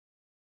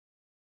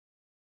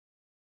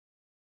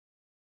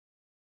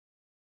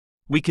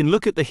We can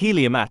look at the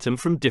helium atom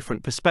from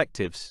different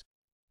perspectives.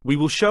 We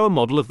will show a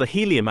model of the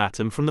helium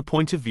atom from the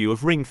point of view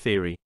of ring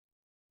theory.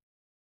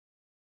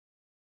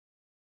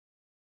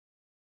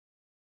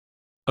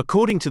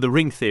 According to the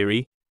ring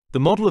theory, the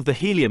model of the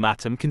helium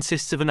atom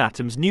consists of an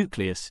atom's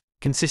nucleus,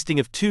 consisting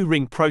of 2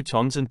 ring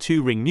protons and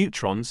 2 ring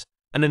neutrons,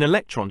 and an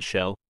electron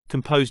shell,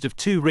 composed of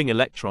 2 ring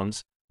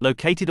electrons,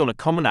 located on a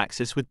common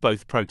axis with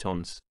both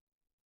protons.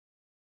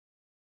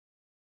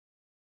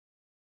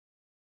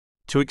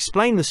 To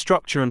explain the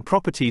structure and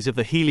properties of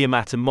the helium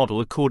atom model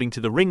according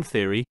to the ring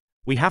theory,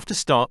 we have to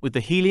start with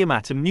the helium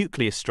atom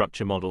nucleus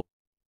structure model.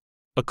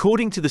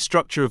 According to the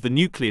structure of the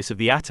nucleus of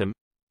the atom,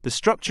 the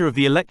structure of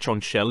the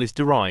electron shell is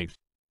derived.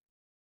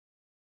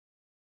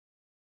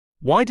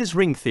 Why does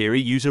ring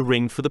theory use a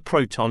ring for the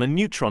proton and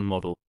neutron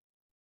model?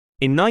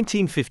 In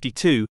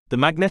 1952, the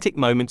magnetic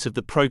moments of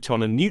the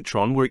proton and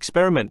neutron were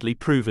experimentally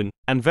proven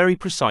and very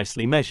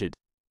precisely measured.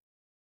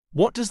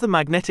 What does the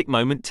magnetic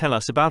moment tell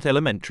us about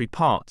elementary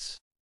parts?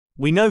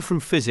 We know from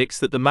physics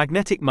that the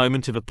magnetic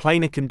moment of a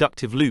planar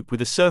conductive loop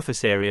with a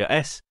surface area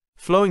S,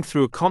 flowing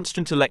through a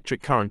constant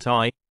electric current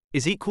I,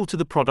 is equal to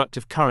the product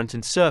of current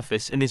and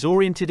surface and is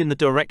oriented in the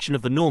direction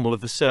of the normal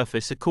of the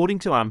surface according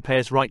to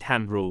Ampere's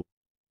right-hand rule.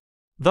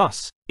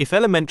 Thus, if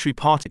elementary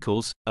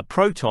particles, a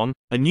proton,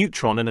 a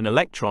neutron and an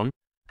electron,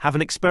 have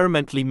an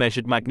experimentally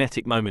measured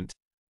magnetic moment,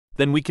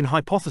 then we can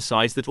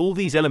hypothesize that all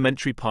these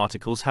elementary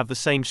particles have the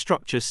same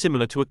structure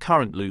similar to a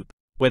current loop,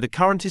 where the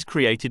current is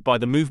created by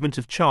the movement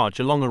of charge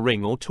along a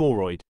ring or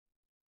toroid.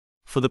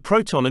 For the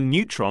proton and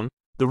neutron,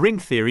 the ring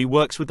theory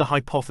works with the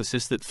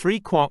hypothesis that 3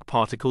 quark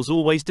particles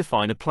always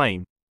define a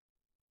plane.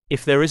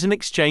 If there is an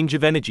exchange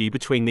of energy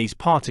between these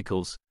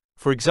particles,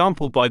 for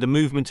example by the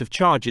movement of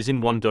charges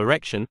in one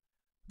direction,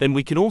 then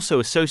we can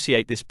also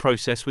associate this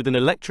process with an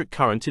electric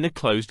current in a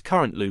closed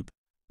current loop,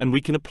 and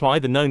we can apply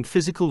the known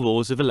physical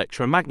laws of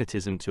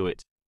electromagnetism to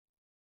it.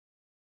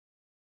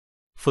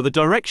 For the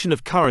direction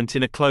of current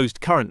in a closed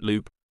current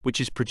loop,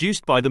 which is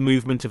produced by the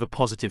movement of a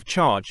positive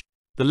charge,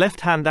 the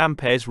left-hand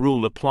Ampere's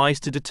rule applies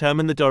to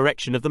determine the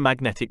direction of the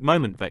magnetic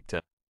moment vector.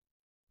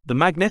 The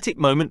magnetic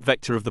moment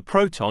vector of the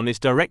proton is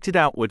directed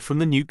outward from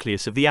the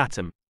nucleus of the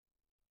atom.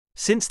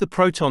 Since the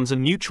protons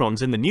and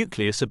neutrons in the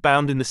nucleus are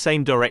bound in the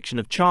same direction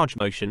of charge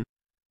motion,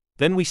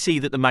 then we see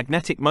that the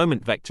magnetic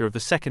moment vector of the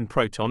second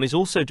proton is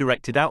also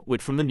directed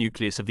outward from the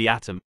nucleus of the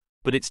atom,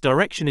 but its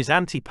direction is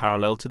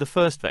anti-parallel to the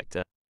first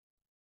vector.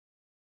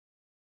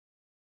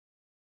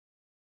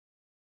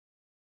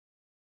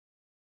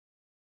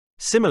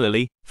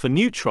 Similarly, for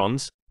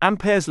neutrons,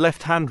 Ampere's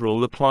left-hand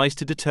rule applies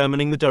to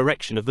determining the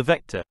direction of the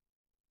vector.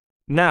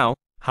 Now,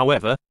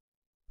 however,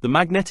 the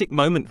magnetic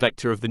moment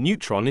vector of the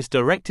neutron is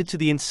directed to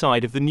the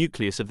inside of the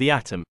nucleus of the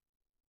atom.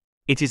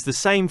 It is the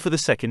same for the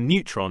second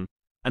neutron,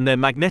 and their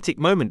magnetic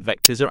moment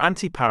vectors are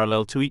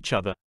anti-parallel to each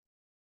other.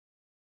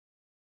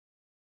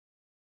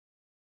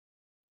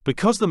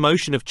 Because the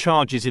motion of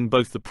charges in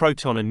both the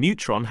proton and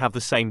neutron have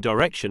the same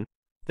direction,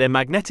 their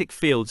magnetic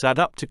fields add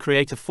up to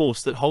create a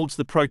force that holds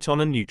the proton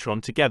and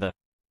neutron together.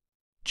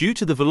 Due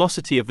to the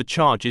velocity of the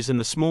charges and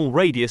the small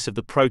radius of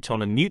the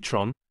proton and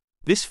neutron,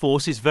 this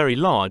force is very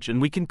large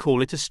and we can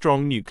call it a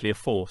strong nuclear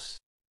force.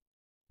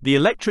 The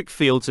electric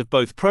fields of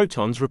both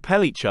protons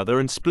repel each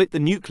other and split the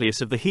nucleus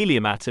of the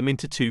helium atom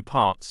into 2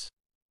 parts.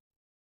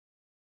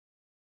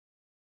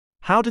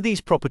 How do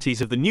these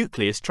properties of the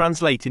nucleus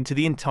translate into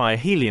the entire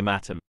helium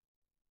atom?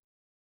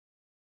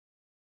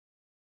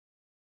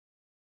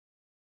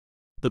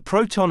 The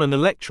proton and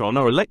electron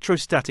are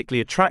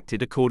electrostatically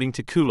attracted according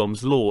to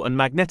Coulomb's law and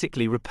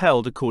magnetically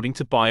repelled according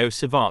to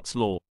Biot-Savart's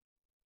law.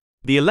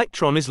 The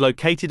electron is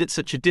located at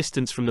such a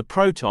distance from the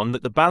proton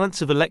that the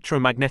balance of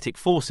electromagnetic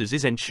forces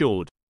is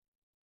ensured.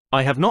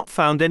 I have not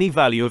found any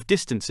value of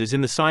distances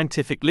in the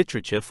scientific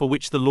literature for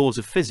which the laws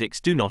of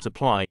physics do not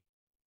apply.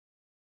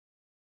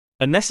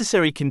 A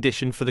necessary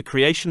condition for the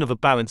creation of a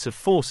balance of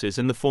forces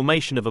and the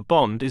formation of a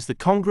bond is the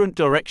congruent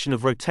direction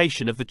of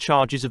rotation of the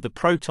charges of the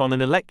proton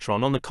and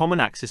electron on the common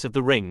axis of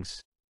the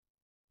rings.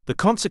 The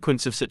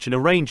consequence of such an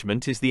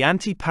arrangement is the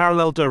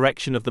anti-parallel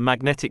direction of the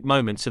magnetic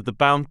moments of the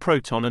bound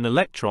proton and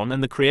electron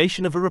and the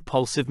creation of a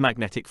repulsive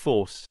magnetic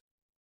force.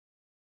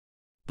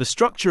 The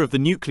structure of the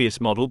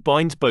nucleus model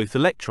binds both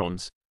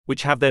electrons,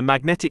 which have their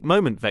magnetic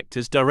moment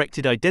vectors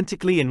directed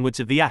identically inwards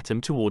of the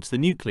atom towards the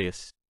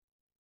nucleus.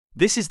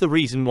 This is the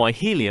reason why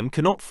helium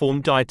cannot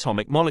form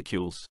diatomic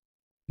molecules.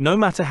 No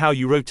matter how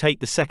you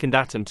rotate the second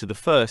atom to the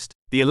first,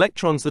 the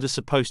electrons that are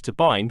supposed to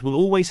bind will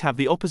always have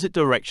the opposite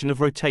direction of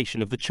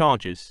rotation of the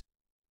charges.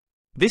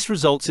 This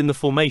results in the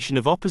formation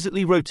of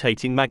oppositely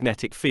rotating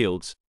magnetic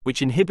fields,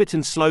 which inhibit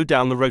and slow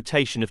down the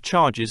rotation of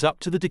charges up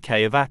to the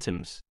decay of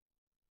atoms.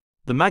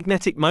 The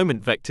magnetic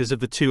moment vectors of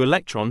the 2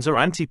 electrons are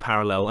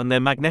antiparallel and their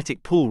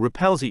magnetic pull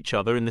repels each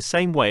other in the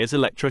same way as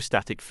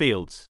electrostatic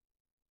fields.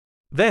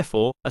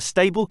 Therefore, a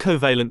stable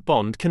covalent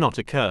bond cannot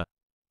occur.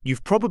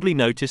 You've probably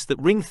noticed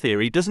that ring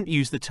theory doesn't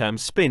use the term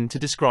spin to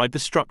describe the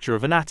structure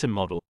of an atom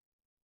model.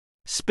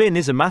 Spin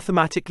is a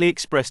mathematically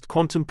expressed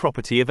quantum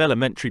property of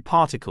elementary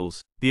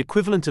particles, the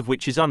equivalent of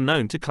which is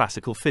unknown to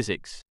classical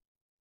physics.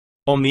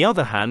 On the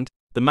other hand,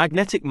 the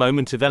magnetic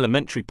moment of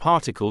elementary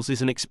particles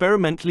is an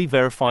experimentally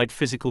verified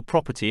physical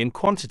property and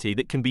quantity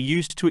that can be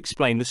used to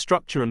explain the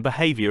structure and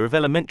behavior of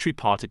elementary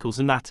particles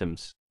and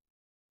atoms.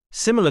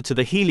 Similar to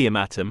the helium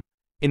atom,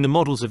 in the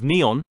models of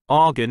neon,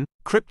 argon,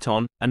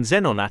 krypton, and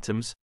xenon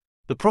atoms,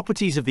 the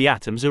properties of the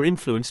atoms are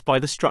influenced by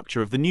the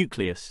structure of the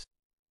nucleus.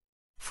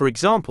 For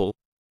example,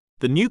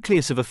 the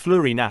nucleus of a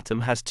fluorine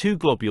atom has two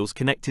globules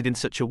connected in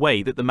such a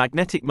way that the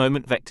magnetic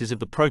moment vectors of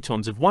the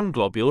protons of one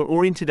globule are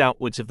oriented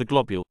outwards of the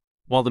globule,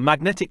 while the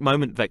magnetic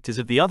moment vectors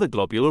of the other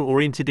globule are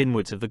oriented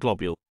inwards of the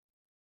globule.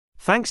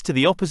 Thanks to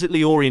the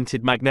oppositely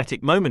oriented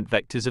magnetic moment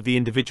vectors of the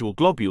individual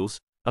globules,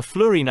 a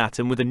fluorine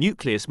atom with a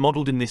nucleus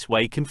modeled in this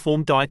way can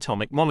form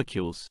diatomic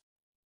molecules.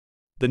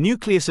 The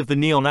nucleus of the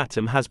neon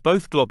atom has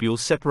both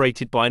globules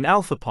separated by an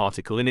alpha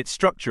particle in its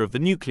structure of the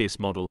nucleus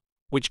model,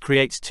 which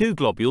creates two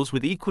globules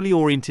with equally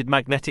oriented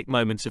magnetic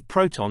moments of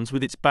protons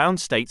with its bound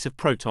states of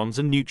protons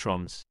and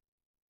neutrons.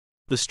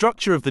 The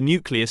structure of the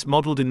nucleus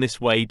modeled in this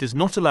way does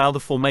not allow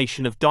the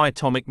formation of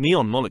diatomic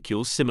neon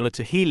molecules similar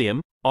to helium,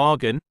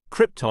 argon,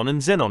 krypton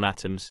and xenon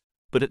atoms,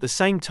 but at the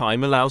same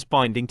time allows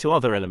binding to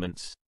other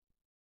elements.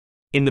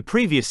 In the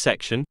previous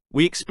section,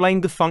 we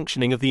explained the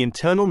functioning of the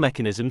internal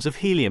mechanisms of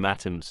helium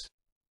atoms.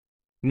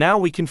 Now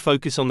we can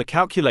focus on the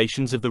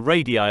calculations of the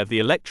radii of the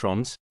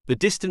electrons, the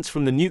distance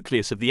from the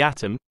nucleus of the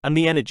atom, and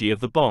the energy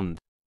of the bond.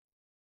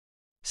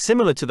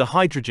 Similar to the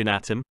hydrogen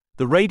atom,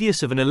 the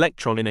radius of an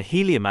electron in a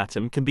helium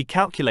atom can be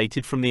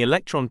calculated from the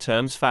electron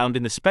terms found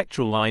in the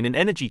spectral line and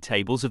energy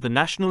tables of the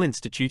National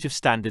Institute of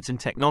Standards and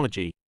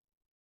Technology.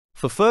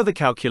 For further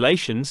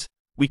calculations,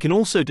 we can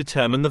also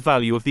determine the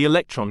value of the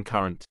electron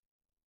current.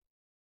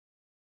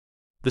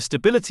 The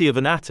stability of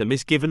an atom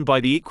is given by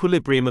the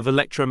equilibrium of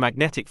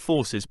electromagnetic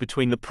forces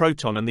between the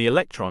proton and the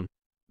electron.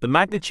 The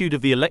magnitude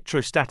of the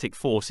electrostatic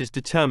force is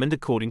determined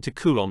according to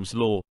Coulomb's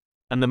law,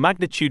 and the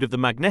magnitude of the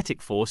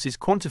magnetic force is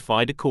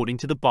quantified according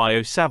to the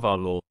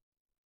Biot-Savart law.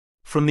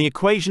 From the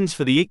equations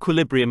for the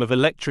equilibrium of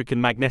electric and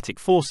magnetic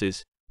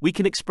forces, we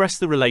can express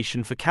the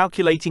relation for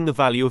calculating the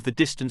value of the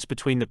distance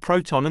between the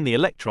proton and the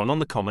electron on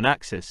the common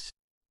axis.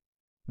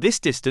 This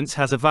distance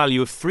has a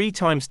value of 3 ×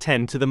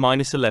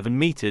 10⁻11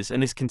 meters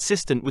and is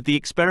consistent with the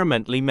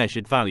experimentally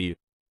measured value.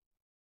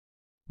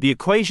 The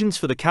equations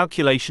for the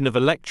calculation of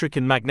electric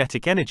and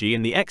magnetic energy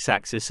in the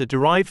x-axis are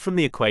derived from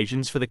the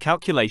equations for the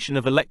calculation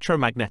of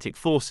electromagnetic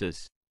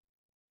forces.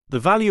 The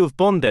value of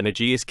bond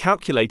energy is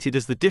calculated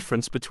as the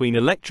difference between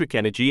electric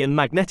energy and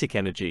magnetic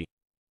energy.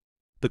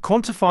 The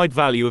quantified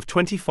value of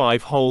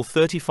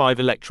 25-35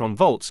 electron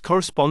volts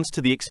corresponds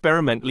to the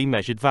experimentally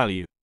measured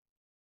value.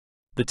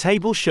 The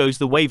table shows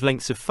the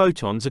wavelengths of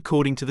photons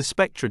according to the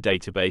spectra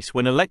database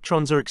when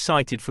electrons are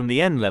excited from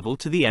the n level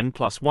to the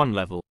n+1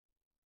 level.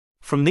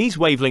 From these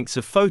wavelengths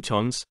of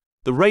photons,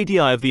 the radii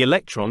of the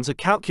electrons are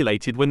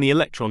calculated when the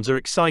electrons are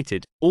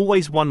excited,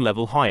 always one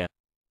level higher.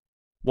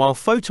 While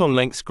photon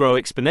lengths grow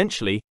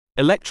exponentially,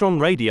 electron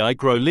radii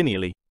grow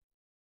linearly.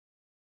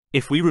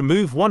 If we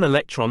remove one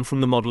electron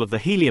from the model of the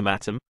helium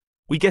atom,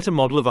 we get a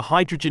model of a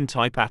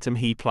hydrogen-type atom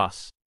He+.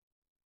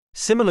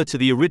 Similar to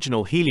the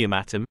original helium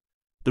atom,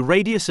 the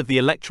radius of the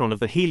electron of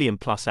the helium+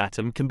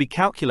 atom can be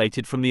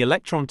calculated from the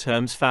electron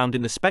terms found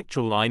in the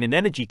spectral line and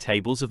energy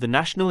tables of the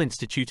National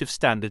Institute of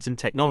Standards and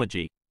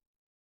Technology.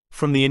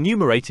 From the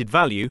enumerated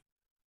value,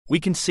 we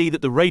can see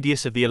that the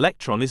radius of the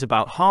electron is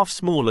about half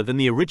smaller than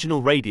the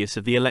original radius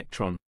of the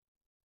electron.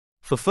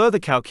 For further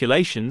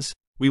calculations,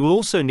 we will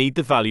also need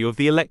the value of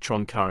the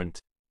electron current.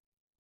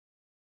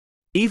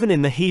 Even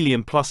in the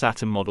helium+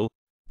 atom model,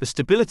 the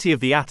stability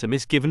of the atom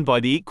is given by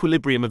the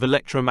equilibrium of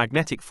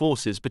electromagnetic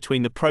forces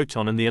between the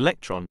proton and the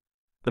electron.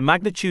 The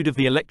magnitude of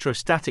the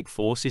electrostatic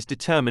force is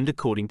determined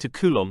according to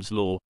Coulomb's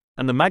law,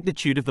 and the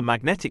magnitude of the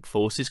magnetic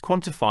force is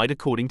quantified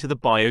according to the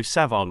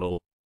Biot-Savart law.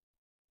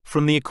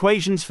 From the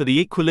equations for the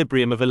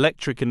equilibrium of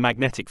electric and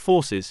magnetic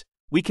forces,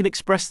 we can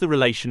express the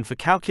relation for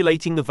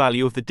calculating the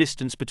value of the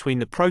distance between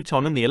the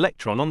proton and the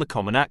electron on the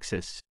common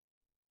axis.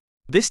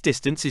 This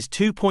distance is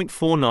 2.49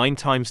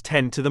 ×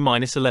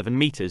 10⁻11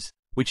 meters,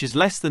 which is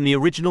less than the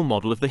original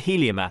model of the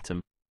helium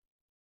atom.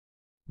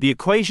 The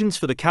equations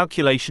for the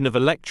calculation of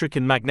electric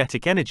and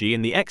magnetic energy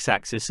in the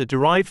x-axis are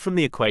derived from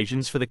the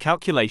equations for the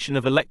calculation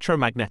of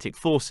electromagnetic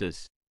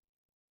forces.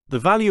 The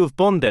value of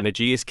bond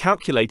energy is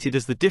calculated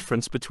as the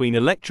difference between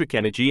electric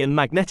energy and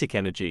magnetic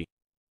energy.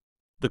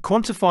 The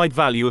quantified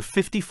value of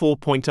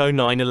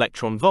 54.09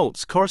 electron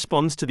volts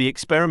corresponds to the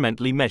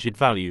experimentally measured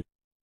value.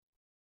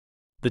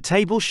 The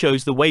table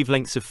shows the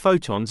wavelengths of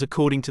photons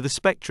according to the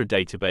spectra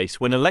database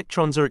when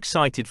electrons are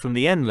excited from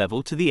the n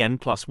level to the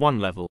n+1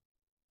 level.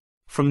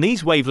 From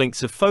these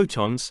wavelengths of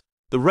photons,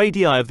 the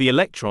radii of the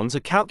electrons are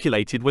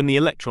calculated when the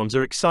electrons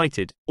are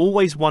excited,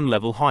 always one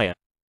level higher.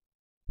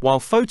 While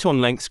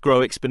photon lengths grow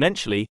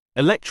exponentially,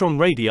 electron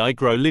radii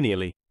grow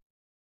linearly.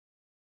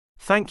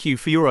 Thank you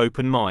for your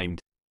open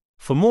mind.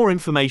 For more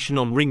information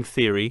on ring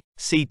theory,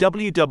 see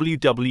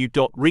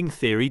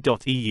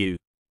www.ringtheory.eu.